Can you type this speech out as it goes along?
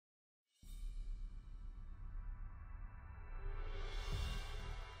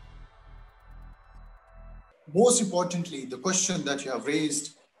most importantly, the question that you have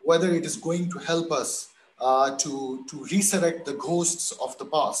raised, whether it is going to help us to resurrect the ghosts of the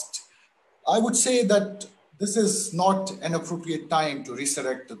past. I would say that this is not an appropriate time to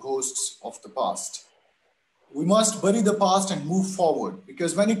resurrect the ghosts of the past. We must bury the past and move forward,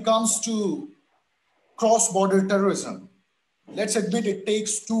 because when it comes to cross-border terrorism, let's admit it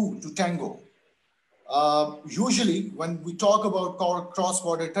takes two to tango. Usually, when we talk about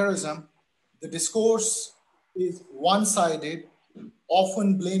cross-border terrorism, the discourse is one-sided,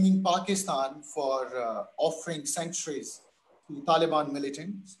 often blaming Pakistan for offering sanctuaries to Taliban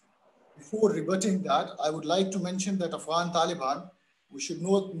militants. Before rebutting that, I would like to mention that Afghan Taliban, we should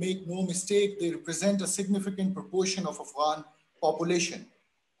not make no mistake, they represent a significant proportion of Afghan population,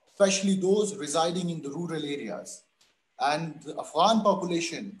 especially those residing in the rural areas. And the Afghan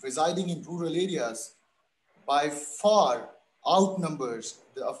population residing in rural areas by far outnumbers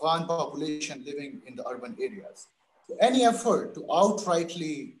the Afghan population living in the urban areas. So any effort to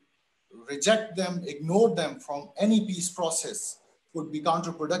outrightly reject them, ignore them from any peace process would be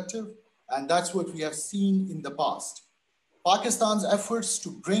counterproductive, and that's what we have seen in the past. Pakistan's efforts to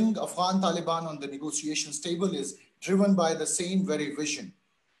bring Afghan Taliban on the negotiations table is driven by the same very vision,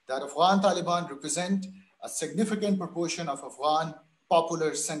 that Afghan Taliban represent a significant proportion of Afghan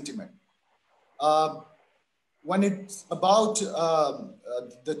popular sentiment. When it's about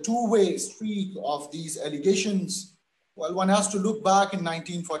the two-way street of these allegations, well, one has to look back in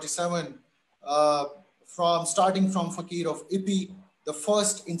 1947, starting from Fakir of Ipi, the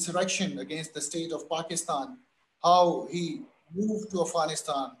first insurrection against the state of Pakistan, how he moved to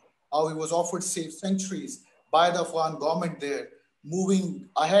Afghanistan, how he was offered safe sanctuaries by the Afghan government there. Moving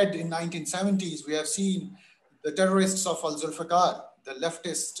ahead in 1970s, we have seen the terrorists of Al-Zulfikar, the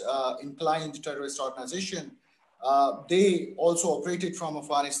leftist inclined terrorist organization. They also operated from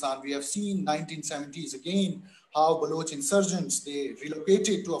Afghanistan. We have seen 1970s again, how Baloch insurgents, they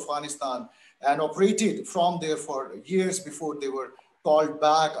relocated to Afghanistan and operated from there for years before they were called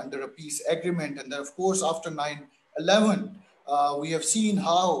back under a peace agreement. And then of course, after 9/11, we have seen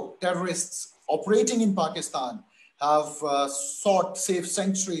how terrorists operating in Pakistan have sought safe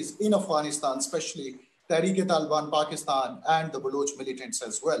sanctuaries in Afghanistan, especially Tehreek-e-Taliban Pakistan and the Baloch militants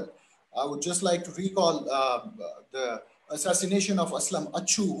as well. I would just like to recall the assassination of Aslam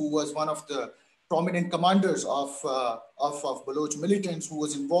Achu, who was one of the prominent commanders of Baloch militants, who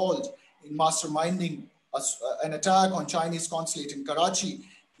was involved in masterminding an attack on Chinese consulate in Karachi.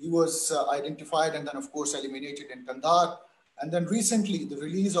 He was identified and then of course eliminated in Kandahar. And then recently the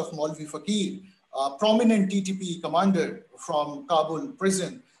release of Maulvi Fakir, a prominent TTP commander from Kabul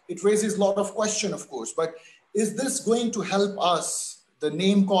prison. It raises a lot of question, of course, but is this going to help us, the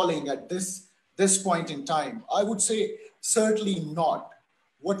name calling at this point in time? I would say certainly not.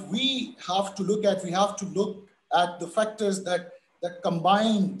 What we have to look at, we have to look at the factors that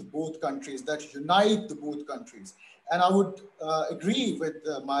combine both countries, that unite the both countries. And I would agree with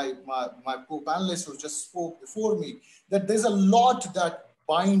my co-panelist who just spoke before me, that there's a lot that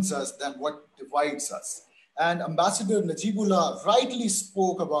binds us than what divides us. And Ambassador Najibullah rightly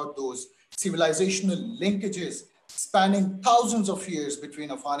spoke about those civilizational linkages spanning thousands of years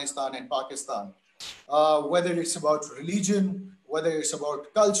between Afghanistan and Pakistan, whether it's about religion, whether it's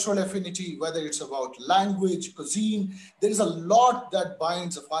about cultural affinity, whether it's about language, cuisine. There is a lot that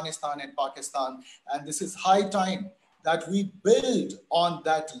binds Afghanistan and Pakistan, and this is high time that we build on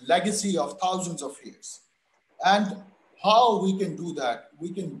that legacy of thousands of years. And how we can do that?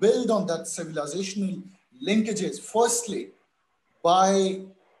 We can build on that civilizational linkages, firstly, by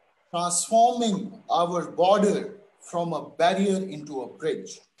transforming our border from a barrier into a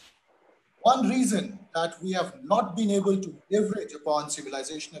bridge. One reason that we have not been able to leverage upon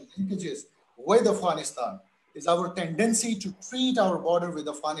civilizational linkages with Afghanistan is our tendency to treat our border with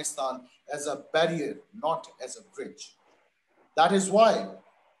Afghanistan as a barrier, not as a bridge. That is why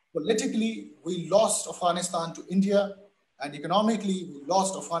politically we lost Afghanistan to India, and economically we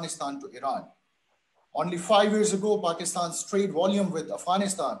lost Afghanistan to Iran. Only 5 years ago, Pakistan's trade volume with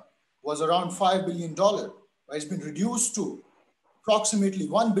Afghanistan was around $5 billion, but it's been reduced to approximately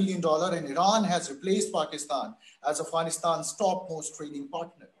 $1 billion, and Iran has replaced Pakistan as Afghanistan's topmost trading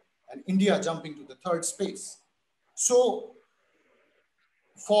partner, and India jumping to the third space. So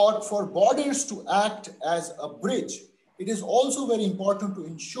for borders to act as a bridge, it is also very important to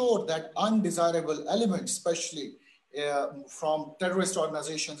ensure that undesirable elements, especially from terrorist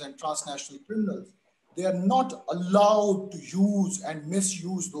organizations and transnational criminals, they are not allowed to use and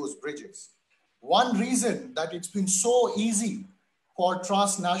misuse those bridges. One reason that it's been so easy for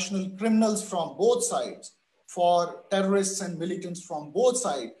transnational criminals from both sides, for terrorists and militants from both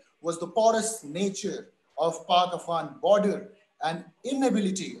sides, was the porous nature of Pak-Afghan border and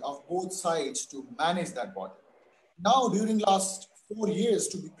inability of both sides to manage that border. Now, during last 4 years,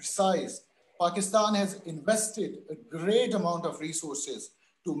 to be precise, Pakistan has invested a great amount of resources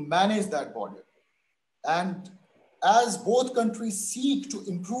to manage that border. And as both countries seek to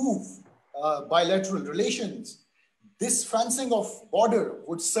improve bilateral relations, this fencing of border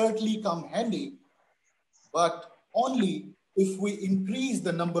would certainly come handy, but only if we increase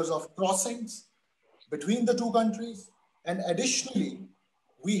the numbers of crossings between the two countries. And additionally,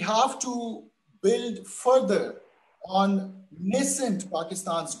 we have to build further on nascent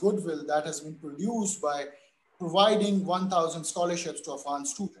Pakistan's goodwill that has been produced by providing 1,000 scholarships to Afghan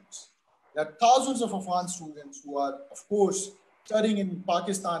students. There are thousands of Afghan students who are, of course, studying in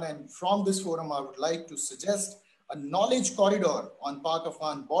Pakistan, and from this forum, I would like to suggest a knowledge corridor on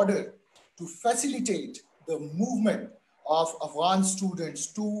Pak-Afghan border to facilitate the movement of Afghan students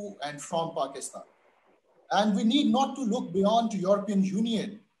to and from Pakistan. And we need not to look beyond to European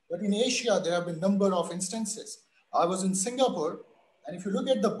Union, but in Asia, there have been a number of instances. I was in Singapore, and if you look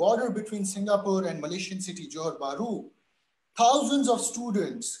at the border between Singapore and Malaysian city, Johor Bahru, thousands of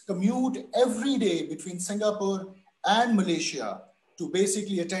students commute every day between Singapore and Malaysia to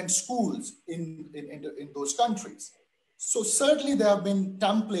basically attend schools in those countries. So certainly there have been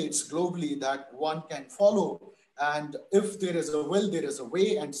templates globally that one can follow. And if there is a will, there is a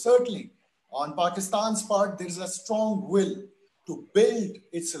way. And certainly on Pakistan's part, there is a strong will to build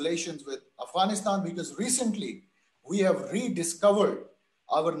its relations with Afghanistan, because recently we have rediscovered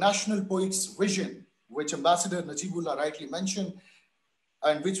our national poet's vision, which Ambassador Najibullah rightly mentioned,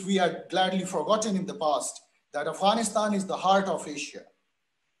 and which we had gladly forgotten in the past, that Afghanistan is the heart of Asia.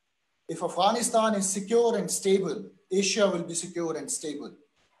 If Afghanistan is secure and stable, Asia will be secure and stable.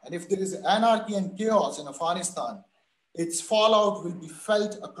 And if there is anarchy and chaos in Afghanistan, its fallout will be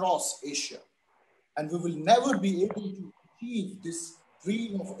felt across Asia. And we will never be able to achieve this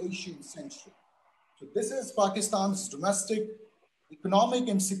dream of Asian century. So this is Pakistan's domestic, economic,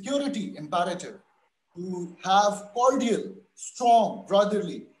 and security imperative to have cordial, strong,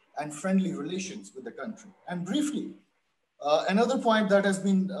 brotherly, and friendly relations with the country. And briefly, another point that has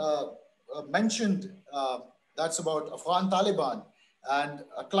been mentioned, that's about Afghan Taliban and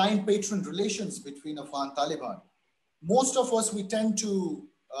client-patron relations between Afghan Taliban. Most of us, we tend to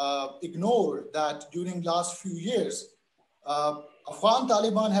ignore that during last few years, Afghan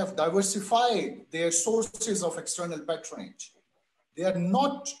Taliban have diversified their sources of external patronage. They are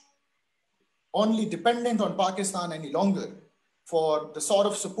not only dependent on Pakistan any longer for the sort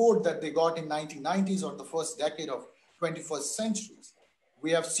of support that they got in 1990s or the first decade of 21st centuries.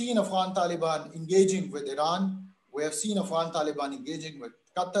 We have seen Afghan Taliban engaging with Iran. We have seen Afghan Taliban engaging with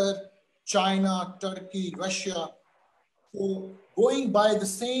Qatar, China, Turkey, Russia. So going by the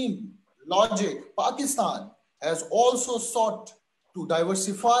same logic, Pakistan has also sought to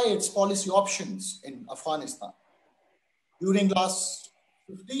diversify its policy options in Afghanistan. During last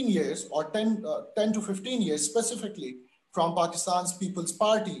 15 years or 10 to 15 years specifically from Pakistan's People's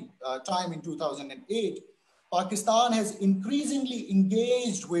Party time in 2008, Pakistan has increasingly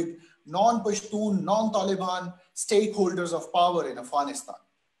engaged with non-Pashtun, non-Taliban stakeholders of power in Afghanistan.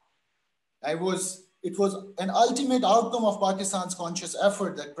 It was an ultimate outcome of Pakistan's conscious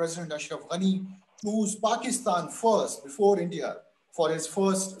effort that President Ashraf Ghani chose Pakistan first before India for his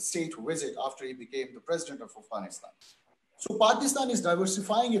first state visit after he became the president of Afghanistan. So Pakistan is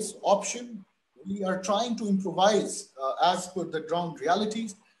diversifying its option. We are trying to improvise as per the ground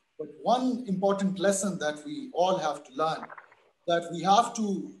realities. But one important lesson that we all have to learn, that we have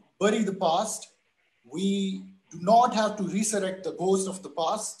to bury the past. We do not have to resurrect the ghost of the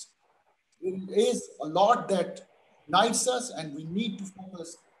past. There is a lot that unites us, and we need to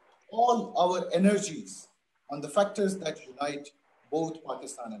focus all our energies on the factors that unite both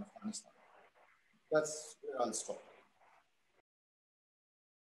Pakistan and Afghanistan. That's where I'll stop.